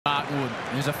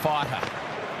He's a fighter.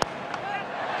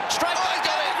 Straight back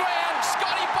down the ground,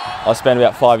 Scotty Boland. I spent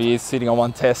about 5 years sitting on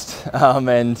one test,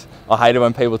 and I hated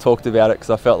when people talked about it because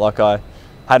I felt like I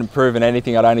hadn't proven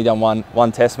anything. I'd only done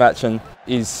one test match, and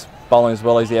he's bowling as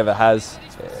well as he ever has.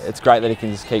 It's great that he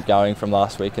can just keep going from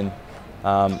last week and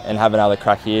have another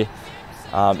crack here.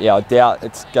 Yeah, I doubt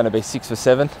it's going to be 6 for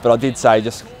 7, but I did say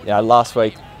just last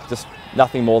week, just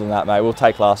nothing more than that, mate. We'll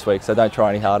take last week, so don't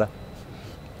try any harder.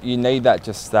 You need that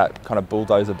kind of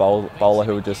bulldozer bowler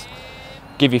who will just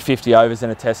give you 50 overs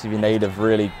in a test if you need of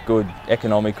really good,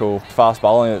 economical, fast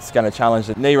bowling that's going to challenge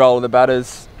the knee roll of the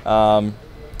batters.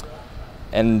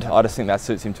 And I just think that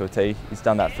suits him to a T. He's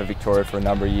done that for Victoria for a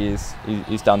number of years.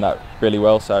 He's done that really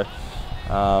well, so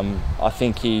I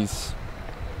think he's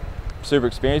super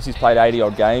experienced. He's played 80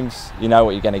 odd games. You know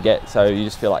what you're going to get, so you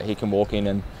just feel like he can walk in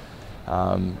and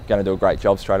going to do a great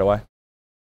job straight away.